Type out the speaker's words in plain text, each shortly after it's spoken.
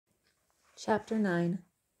Chapter 9.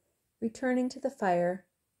 Returning to the fire,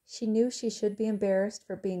 she knew she should be embarrassed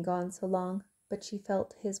for being gone so long, but she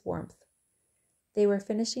felt his warmth. They were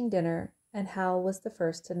finishing dinner, and Hal was the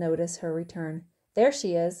first to notice her return. "There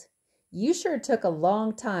she is! You sure took a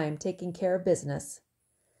long time taking care of business."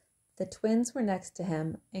 The twins were next to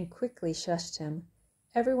him and quickly shushed him.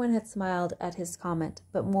 Everyone had smiled at his comment,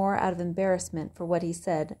 but more out of embarrassment for what he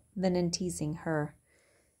said than in teasing her.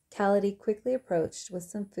 Callady quickly approached with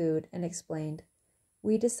some food and explained,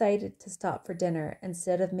 "We decided to stop for dinner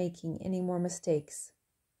instead of making any more mistakes.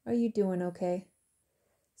 Are you doing okay?"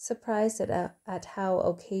 Surprised at how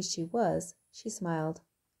okay she was, she smiled.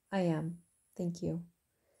 "I am, thank you."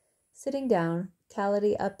 Sitting down,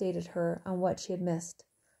 Callady updated her on what she had missed.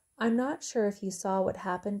 "I'm not sure if you saw what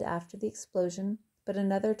happened after the explosion, but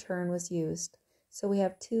another turn was used, so we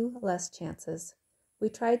have 2 less chances. We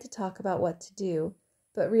tried to talk about what to do,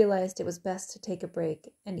 but realized it was best to take a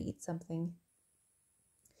break and eat something."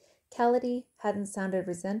 Callady hadn't sounded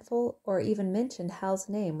resentful or even mentioned Hal's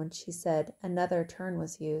name when she said another turn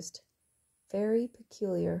was used. Very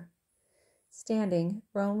peculiar. Standing,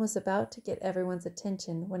 Roan was about to get everyone's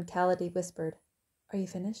attention when Callady whispered, "Are you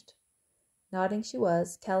finished?" Nodding she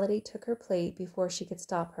was, Callady took her plate before she could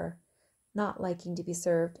stop her. Not liking to be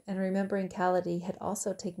served, and remembering Callady had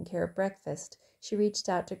also taken care of breakfast, she reached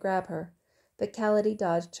out to grab her, but Callady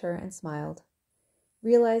dodged her and smiled.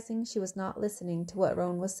 Realizing she was not listening to what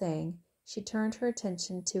Roan was saying, she turned her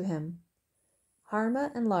attention to him.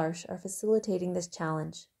 "Harma and Larsh are facilitating this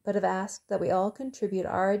challenge, but have asked that we all contribute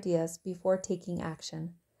our ideas before taking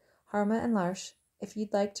action. Harma and Larsh, if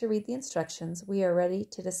you'd like to read the instructions, we are ready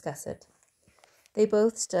to discuss it." They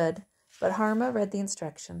both stood, but Harma read the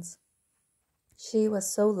instructions. She was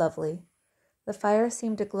so lovely. The fire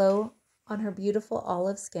seemed to glow on her beautiful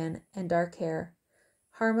olive skin and dark hair.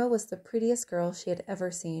 Harma was the prettiest girl she had ever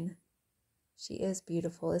seen. "She is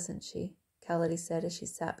beautiful, isn't she?" Callady said as she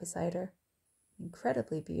sat beside her.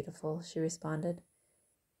 "Incredibly beautiful," she responded.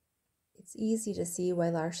 "It's easy to see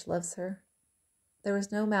why Larsh loves her." There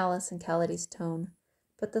was no malice in Callady's tone,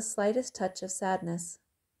 but the slightest touch of sadness.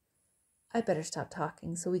 "I better stop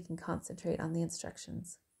talking so we can concentrate on the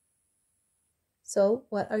instructions." "So,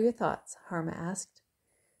 what are your thoughts?" Harma asked.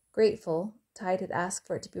 Grateful Tide had asked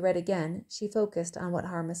for it to be read again, she focused on what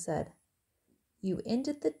Harma said. "You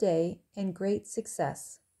ended the day in great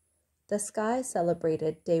success. The sky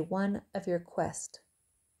celebrated day 1 of your quest.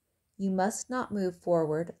 You must not move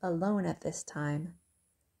forward alone at this time.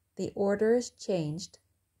 The order is changed,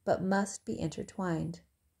 but must be intertwined.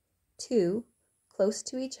 2, close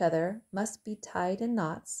to each other, must be tied in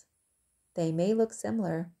knots. They may look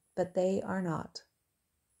similar, but they are not.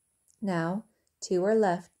 Now, 2 are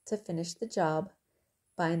left to finish the job.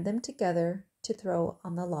 Bind them together to throw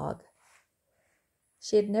on the log."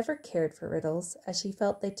 She had never cared for riddles, as she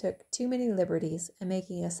felt they took too many liberties in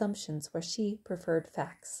making assumptions where she preferred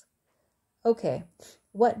facts. "Okay,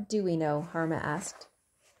 what do we know?" Harma asked.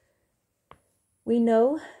 "We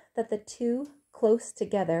know that the 2 close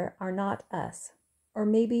together are not us. Or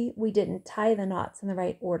maybe we didn't tie the knots in the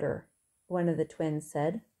right order," one of the twins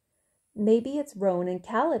said. "Maybe it's Roan and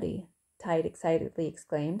Callady," Tide excitedly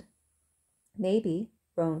exclaimed. "Maybe,"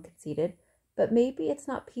 Roan conceded, "but maybe it's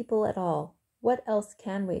not people at all. What else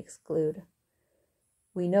can we exclude?"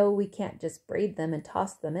 "We know we can't just braid them and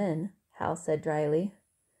toss them in," Hal said dryly.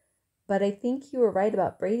 "But I think you were right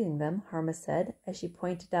about braiding them," Harma said, as she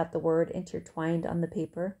pointed out the word intertwined on the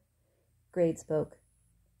paper. Grade spoke.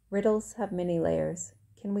 "Riddles have many layers.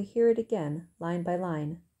 Can we hear it again, line by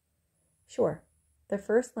line?" "Sure. The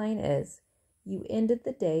first line is, 'You ended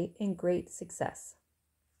the day in great success.'"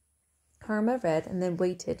 Harma read and then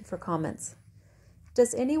waited for comments.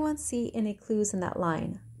 "Does anyone see any clues in that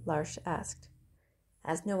line?" Larsh asked.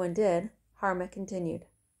 As no one did, Harma continued,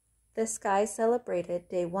 "The sky celebrated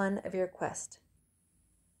day 1 of your quest."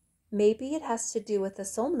 "Maybe it has to do with the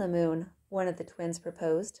Somna moon," one of the twins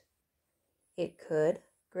proposed. "It could,"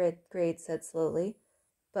 Grade said slowly,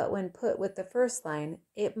 "but when put with the first line,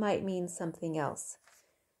 it might mean something else."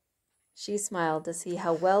 She smiled to see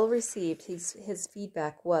how well received his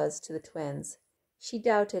feedback was to the twins. She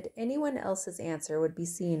doubted anyone else's answer would be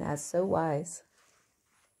seen as so wise.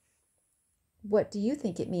 "What do you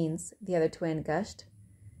think it means?" the other twin gushed.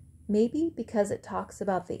 "Maybe because it talks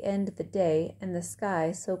about the end of the day and the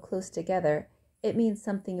sky so close together, it means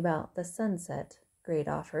something about the sunset," Grade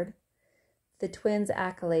offered. The twins'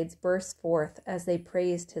 accolades burst forth as they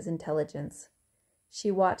praised his intelligence. She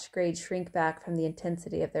watched Grade shrink back from the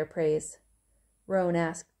intensity of their praise. Roan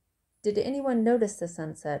asked, "Did anyone notice the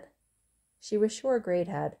sunset?" She was sure Grade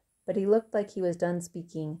had, but he looked like he was done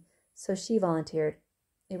speaking, so she volunteered.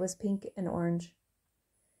 It was pink and orange.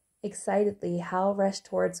 Excitedly, Hal rushed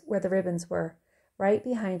towards where the ribbons were. Right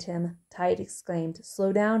behind him, Tide exclaimed,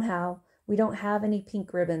 "Slow down, Hal. We don't have any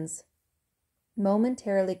pink ribbons."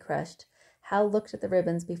 Momentarily crushed, Hal looked at the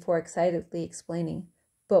ribbons before excitedly explaining,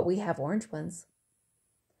 "But we have orange ones."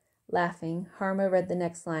 Laughing, Harma read the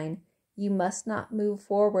next line, "You must not move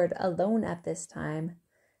forward alone at this time."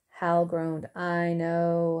 Hal groaned, I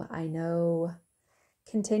know.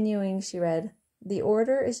 Continuing, she read, "The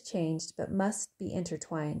order is changed, but must be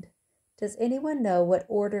intertwined." "Does anyone know what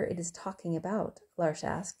order it is talking about?" Larsh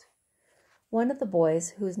asked. One of the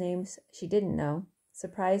boys, whose names she didn't know,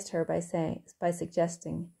 surprised her by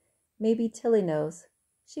suggesting, "Maybe Tilly knows.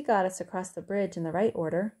 She got us across the bridge in the right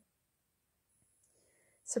order."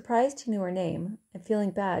 Surprised he knew her name, and feeling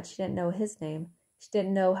bad she didn't know his name, she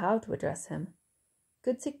didn't know how to address him.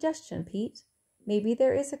 "Good suggestion, Pete. Maybe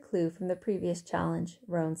there is a clue from the previous challenge,"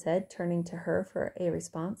 Roan said, turning to her for a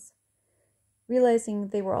response. Realizing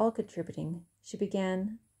they were all contributing, she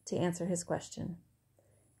began to answer his question.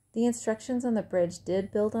 "The instructions on the bridge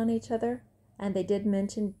did build on each other, and they did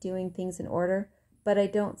mention doing things in order, but I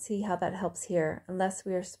don't see how that helps here, unless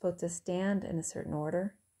we are supposed to stand in a certain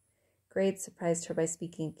order." Grade surprised her by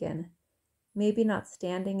speaking again. "Maybe not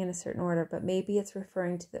standing in a certain order, but maybe it's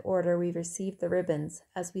referring to the order we received the ribbons,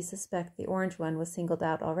 as we suspect the orange one was singled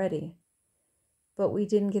out already." "But we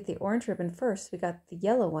didn't get the orange ribbon first, we got the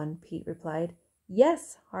yellow one," Pete replied.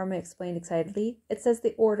 "Yes," Harma explained excitedly. "It says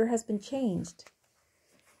the order has been changed."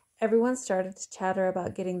 Everyone started to chatter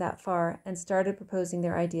about getting that far and started proposing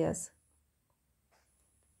their ideas.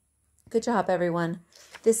 "Good job, everyone.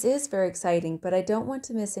 This is very exciting, but I don't want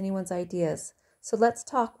to miss anyone's ideas. So let's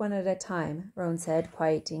talk one at a time," Roan said,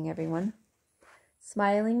 quieting everyone.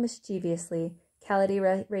 Smiling mischievously, Callady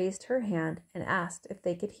raised her hand and asked if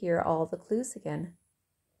they could hear all the clues again.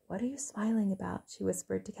 "What are you smiling about?" she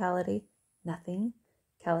whispered to Callady. "Nothing,"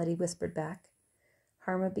 Callady whispered back.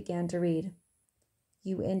 Harma began to read.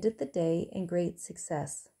 "You ended the day in great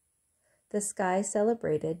success. The sky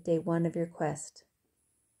celebrated day 1 of your quest.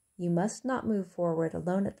 You must not move forward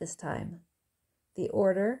alone at this time. The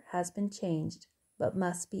order has been changed, but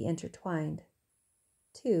must be intertwined.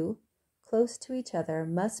 2, close to each other,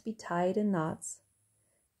 must be tied in knots.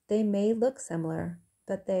 They may look similar,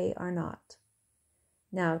 but they are not.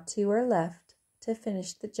 Now 2 are left to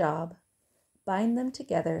finish the job. Bind them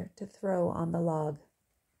together to throw on the log."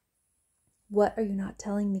 "What are you not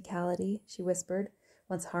telling me, Callady?" she whispered,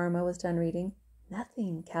 once Harma was done reading.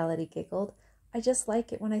 "Nothing," Callady giggled. "I just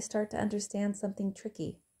like it when I start to understand something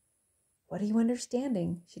tricky." "What are you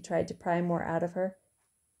understanding?" She tried to pry more out of her.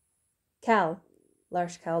 "Cal,"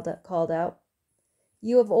 Larsh called out.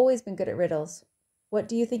 "You have always been good at riddles. What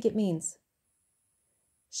do you think it means?"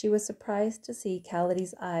 She was surprised to see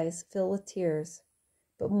Callady's eyes fill with tears,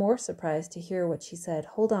 but more surprised to hear what she said.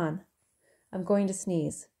 "Hold on. I'm going to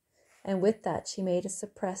sneeze." And with that she made a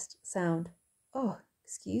suppressed sound. "Oh,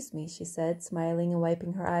 excuse me," she said, smiling and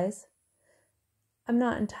wiping her eyes. "I'm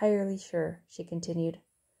not entirely sure," she continued,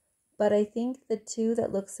 "but I think the 2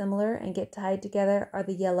 that look similar and get tied together are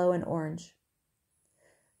the yellow and orange."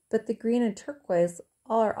 "But the green and turquoise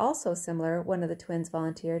are also similar," one of the twins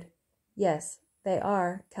volunteered. "Yes, they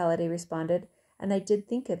are," Callady responded, "and I did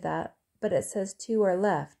think of that, but it says 2 are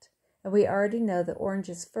left, and we already know the orange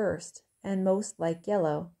is first and most like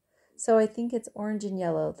yellow, so I think it's orange and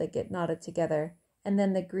yellow that get knotted together, and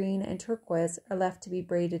then the green and turquoise are left to be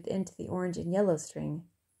braided into the orange and yellow string."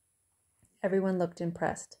 Everyone looked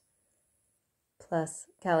impressed. "Plus,"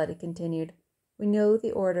 Callady continued, "we know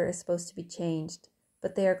the order is supposed to be changed,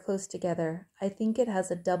 but they are close together. I think it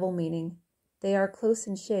has a double meaning. They are close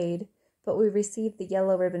in shade, but we received the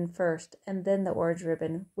yellow ribbon first and then the orange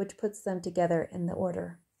ribbon, which puts them together in the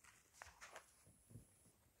order."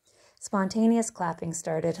 Spontaneous clapping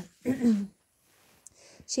started.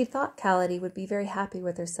 She thought Callady would be very happy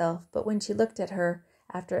with herself, but when she looked at her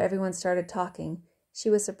after everyone started talking, she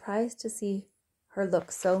was surprised to see her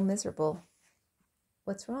look so miserable.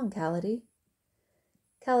 "What's wrong, Callady?"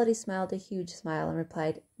 Callady smiled a huge smile and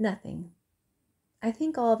replied, "Nothing. I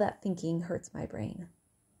think all that thinking hurts my brain."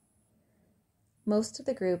 Most of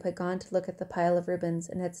the group had gone to look at the pile of ribbons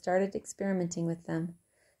and had started experimenting with them.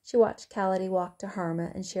 She watched Callady walk to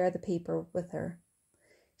Harma and share the paper with her.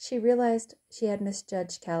 She realized she had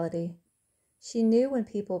misjudged Callady. She knew when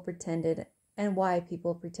people pretended and why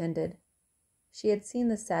people pretended. She had seen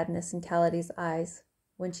the sadness in Callady's eyes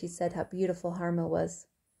when she said how beautiful Harma was.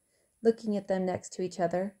 Looking at them next to each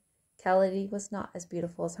other, Callady was not as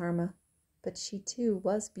beautiful as Harma, but she too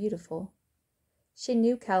was beautiful. She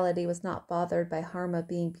knew Callady was not bothered by Harma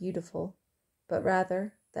being beautiful, but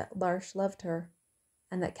rather that Larsh loved her,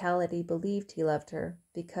 and that Cality believed he loved her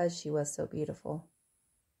because she was so beautiful.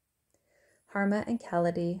 Harma and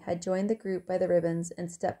Cality had joined the group by the ribbons,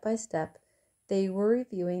 and step by step they were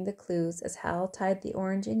reviewing the clues as Hal tied the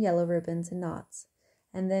orange and yellow ribbons in knots,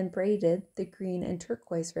 and then braided the green and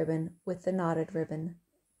turquoise ribbon with the knotted ribbon.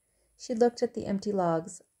 She looked at the empty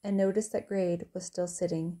logs and noticed that Grade was still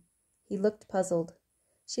sitting. He looked puzzled.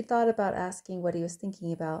 She thought about asking what he was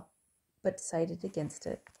thinking about, but decided against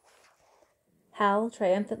it. Hal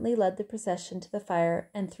triumphantly led the procession to the fire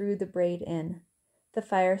and threw the braid in. The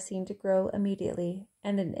fire seemed to grow immediately,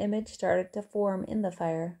 and an image started to form in the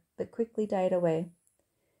fire, but quickly died away.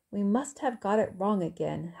 "We must have got it wrong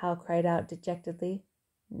again," Hal cried out dejectedly.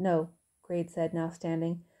 "No," Grade said, now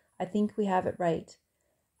standing. "I think we have it right.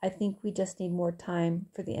 I think we just need more time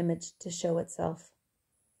for the image to show itself."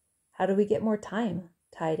 "How do we get more time?"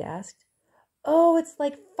 Tide asked. "Oh, it's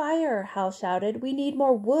like fire," Hal shouted. "We need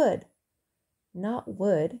more wood." "Not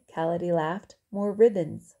wood," Cality laughed. "More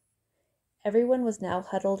ribbons." Everyone was now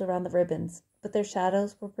huddled around the ribbons, but their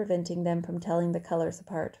shadows were preventing them from telling the colors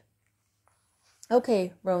apart.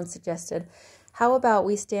 "Okay," Roan suggested. "How about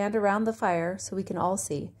we stand around the fire so we can all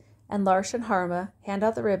see, and Larsh and Harma hand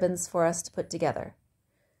out the ribbons for us to put together."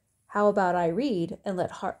 "How about I read and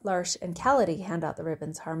let Larsh and Cality hand out the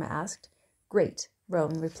ribbons?" Harma asked. "Great,"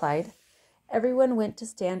 Roan replied. Everyone went to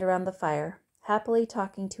stand around the fire, happily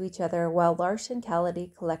talking to each other while Larsh and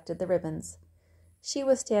Cality collected the ribbons. She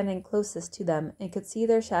was standing closest to them and could see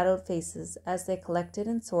their shadowed faces as they collected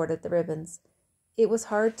and sorted the ribbons. It was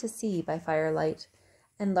hard to see by firelight,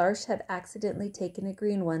 and Larsh had accidentally taken a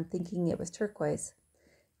green one thinking it was turquoise.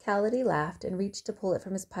 Cality laughed and reached to pull it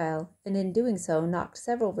from his pile, and in doing so knocked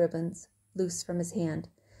several ribbons loose from his hand.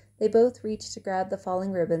 They both reached to grab the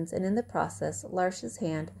falling ribbons, and in the process Larsh's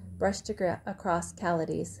hand brushed across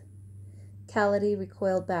Cality's. Cality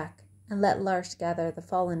recoiled back and let Larsh gather the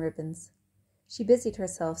fallen ribbons. She busied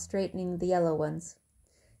herself straightening the yellow ones.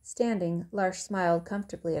 Standing, Larsh smiled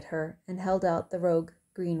comfortably at her and held out the rogue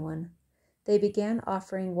green one. They began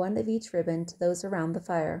offering one of each ribbon to those around the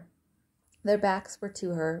fire. Their backs were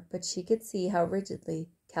to her, but she could see how rigidly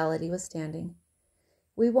Cality was standing.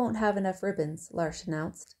 "We won't have enough ribbons," Larsh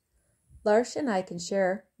announced. "Larsh and I can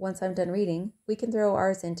share. Once I'm done reading, we can throw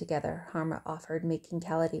ours in together," Harma offered, making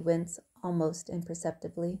Cality wince almost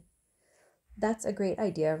imperceptibly. "That's a great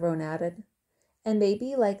idea," Roan added. "And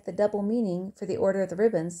maybe, like the double meaning for the order of the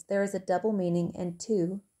ribbons, there is a double meaning in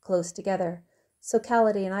two close together, so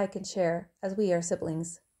Cality and I can share, as we are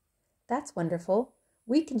siblings." "That's wonderful.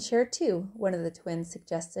 We can share too," one of the twins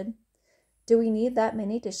suggested. "Do we need that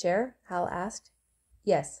many to share?" Hal asked.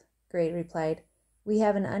 "Yes," Grade replied. "We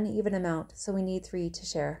have an uneven amount, so we need 3 to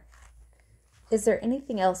share." "Is there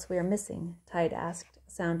anything else we are missing?" Tide asked,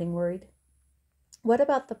 sounding worried. "What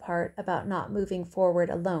about the part about not moving forward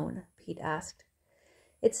alone?" Pete asked.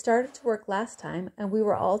 "It started to work last time, and we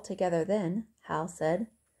were all together then," Hal said.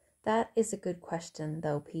 "That is a good question,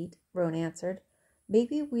 though, Pete," Roan answered.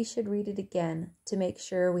 "Maybe we should read it again to make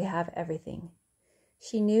sure we have everything."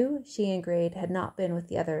 She knew she and Grade had not been with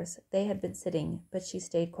the others. They had been sitting, but she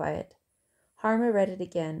stayed quiet. Harma read it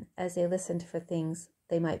again as they listened for things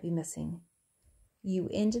they might be missing. "You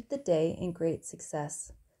ended the day in great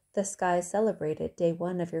success. The sky celebrated day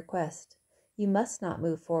 1 of your quest. You must not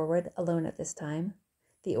move forward alone at this time.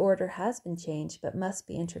 The order has been changed, but must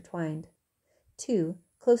be intertwined. 2,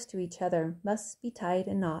 close to each other, must be tied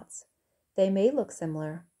in knots. They may look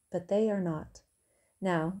similar, but they are not.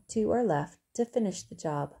 Now 2 are left to finish the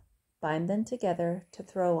job. Bind them together to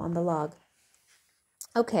throw on the log."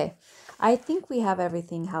 "Okay, I think we have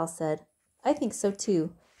everything," Hal said. "I think so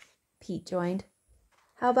too," Pete joined.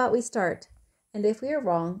 "How about we start? And if we are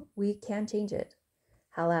wrong, we can change it,"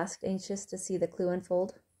 Hal asked, anxious to see the clue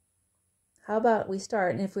unfold. "How about we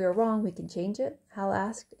start, and if we are wrong, we can change it?" Hal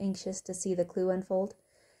asked, anxious to see the clue unfold.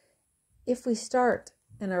 "If we start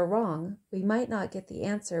and are wrong, we might not get the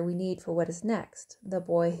answer we need for what is next," the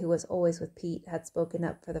boy who was always with Pete had spoken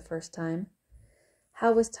up for the first time.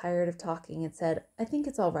 Hal was tired of talking and said, "I think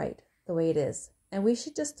it's all right, the way it is, and we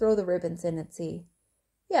should just throw the ribbons in and see."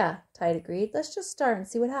 "Yeah," Tide agreed. "Let's just start and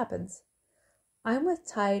see what happens." "I'm with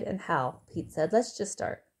Tide and Hal," Pete said. "Let's just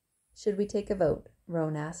start." "Should we take a vote?"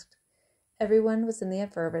 Roan asked. Everyone was in the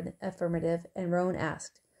affirmative, and Roan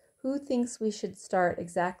asked, "Who thinks we should start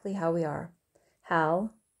exactly how we are?"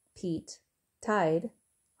 Hal, Pete, Tide,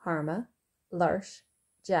 Harma, Larsh,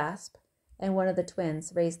 Jasp, and one of the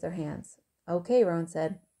twins raised their hands. "Okay," Roan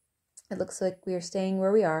said. "It looks like we are staying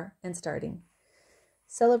where we are and starting."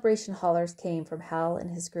 Celebration hollers came from Hal and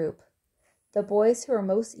his group. The boys who were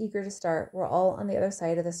most eager to start were all on the other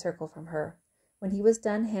side of the circle from her. When he was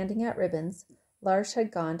done handing out ribbons, Lars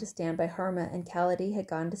had gone to stand by Harma, and Kaladi had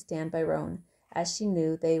gone to stand by Roan, as she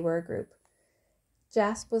knew they were a group.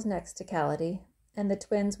 Jasp was next to Kaladi, and the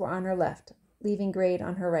twins were on her left, leaving Grade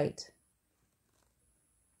on her right.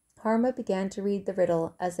 Harma began to read the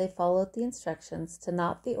riddle as they followed the instructions to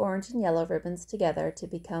knot the orange and yellow ribbons together to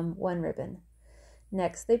become one ribbon.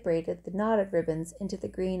 Next, they braided the knotted ribbons into the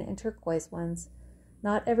green and turquoise ones.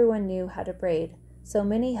 Not everyone knew how to braid, so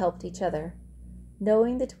many helped each other.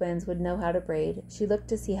 Knowing the twins would know how to braid, she looked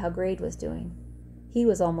to see how Grade was doing. He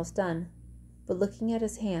was almost done, but looking at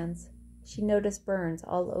his hands, she noticed burns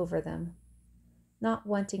all over them. Not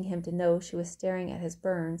wanting him to know she was staring at his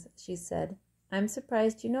burns, she said, "I'm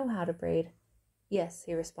surprised you know how to braid." "Yes,"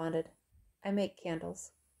 he responded. "I make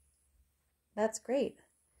candles." "That's great."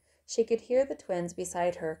 She could hear the twins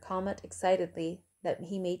beside her comment excitedly that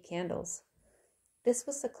he made candles. This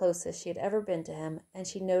was the closest she had ever been to him, and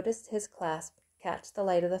she noticed his clasp catch the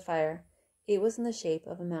light of the fire. It was in the shape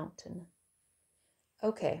of a mountain.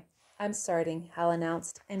 "Okay, I'm starting," Hal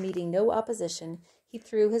announced, and meeting no opposition, he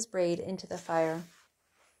threw his braid into the fire.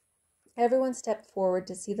 Everyone stepped forward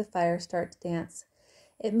to see the fire start to dance.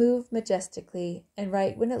 It moved majestically, and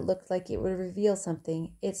right when it looked like it would reveal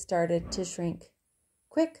something, it started to shrink.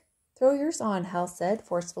 "Quick, throw yours on," Hal said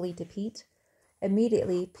forcefully to Pete.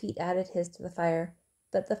 Immediately, Pete added his to the fire,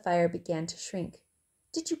 but the fire began to shrink.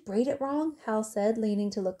 "Did you braid it wrong?" Hal said, leaning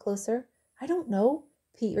to look closer. "I don't know,"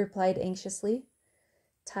 Pete replied anxiously.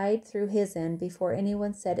 Tide threw his in before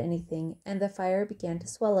anyone said anything, and the fire began to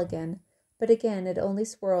swell again, but again it only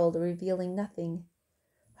swirled, revealing nothing.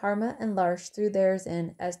 Harma and Lars threw theirs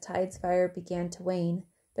in as Tide's fire began to wane,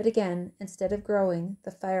 but again, instead of growing,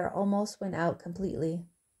 the fire almost went out completely.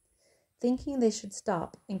 Thinking they should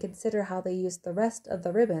stop and consider how they used the rest of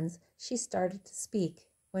the ribbons, she started to speak,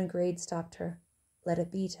 when Grade stopped her. "Let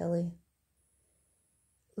it be, Tilly."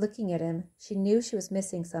 Looking at him, she knew she was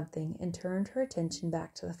missing something and turned her attention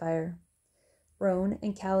back to the fire. Roan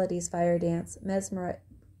and Kaladi's fire danced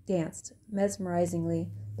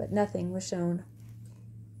mesmerizingly, but nothing was shown.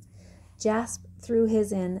 Jasp threw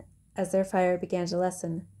his in as their fire began to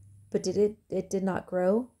lessen, but it did not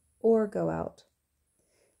grow or go out.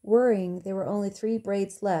 Worrying there were only 3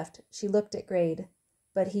 braids left, she looked at Grade,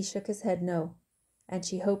 but he shook his head no, and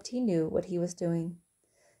she hoped he knew what he was doing.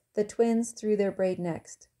 The twins threw their braid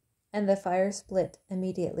next, and the fire split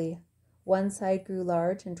immediately. One side grew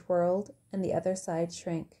large and twirled, and the other side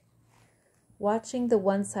shrank. Watching the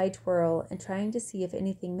one side twirl and trying to see if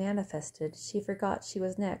anything manifested, she forgot she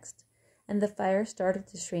was next, and the fire started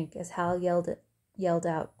to shrink as Hal yelled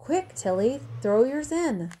out, "Quick, Tilly, throw yours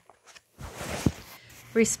in!"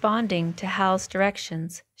 Responding to Hal's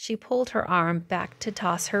directions, she pulled her arm back to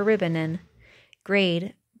toss her ribbon in.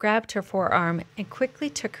 Grade grabbed her forearm and quickly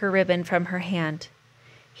took her ribbon from her hand.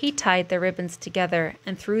 He tied the ribbons together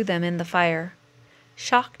and threw them in the fire.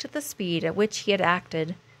 Shocked at the speed at which he had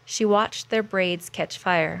acted, she watched their braids catch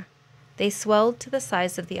fire. They swelled to the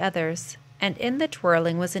size of the others, and in the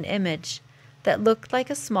twirling was an image that looked like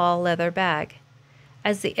a small leather bag.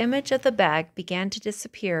 As the image of the bag began to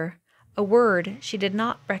disappear, a word she did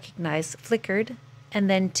not recognize flickered, and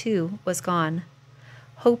then too was gone.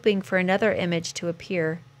 Hoping for another image to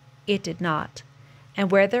appear, it did not,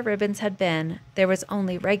 and where the ribbons had been, there was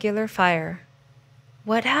only regular fire.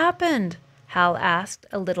 "What happened?" Hal asked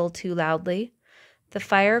a little too loudly. The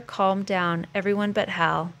fire calmed down everyone but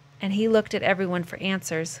Hal, and he looked at everyone for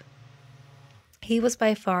answers. He was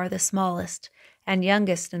by far the smallest and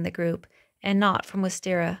youngest in the group, and not from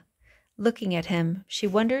Wisteria. Looking at him, she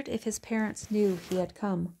wondered if his parents knew he had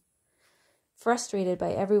come. Frustrated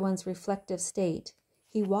by everyone's reflective state,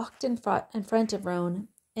 he walked in front of Roan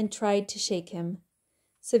and tried to shake him.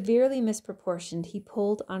 Severely misproportioned, he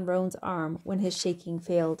pulled on Roan's arm when his shaking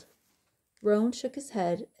failed. Roan shook his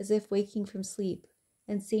head as if waking from sleep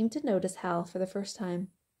and seemed to notice Hal for the first time.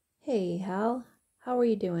 "Hey, Hal, how are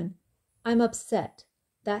you doing?" "I'm upset.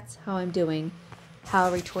 That's how I'm doing,"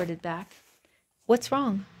 Hal retorted back. "What's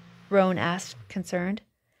wrong?" Roan asked, concerned.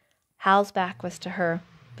 Hal's back was to her,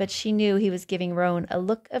 but she knew he was giving Roan a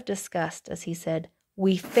look of disgust as he said,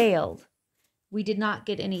 "We failed. We did not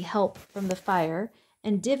get any help from the fire,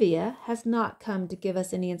 and Divya has not come to give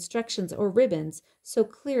us any instructions or ribbons, so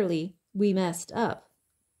clearly we messed up."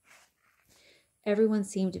 Everyone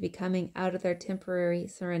seemed to be coming out of their temporary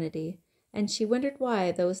serenity, and she wondered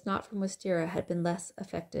why those not from Wisteria had been less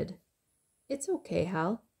affected. "It's okay,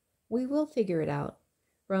 Hal. We will figure it out."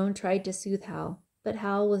 Roan tried to soothe Hal, but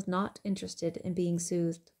Hal was not interested in being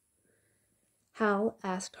soothed. Hal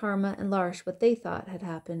asked Harma and Lars what they thought had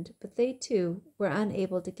happened, but they, too, were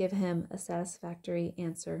unable to give him a satisfactory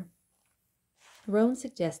answer. Roan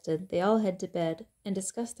suggested they all head to bed and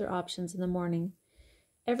discuss their options in the morning.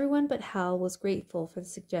 Everyone but Hal was grateful for the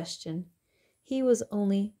suggestion. He was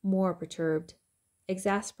only more perturbed.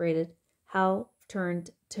 Exasperated, Hal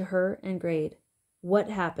turned to her and Grade. "What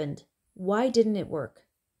happened? Why didn't it work?"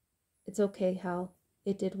 "It's okay, Hal.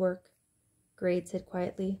 It did work," Grade said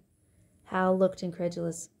quietly. Hal looked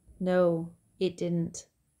incredulous. "No, it didn't."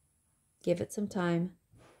 "Give it some time."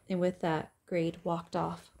 And with that, Grade walked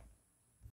off.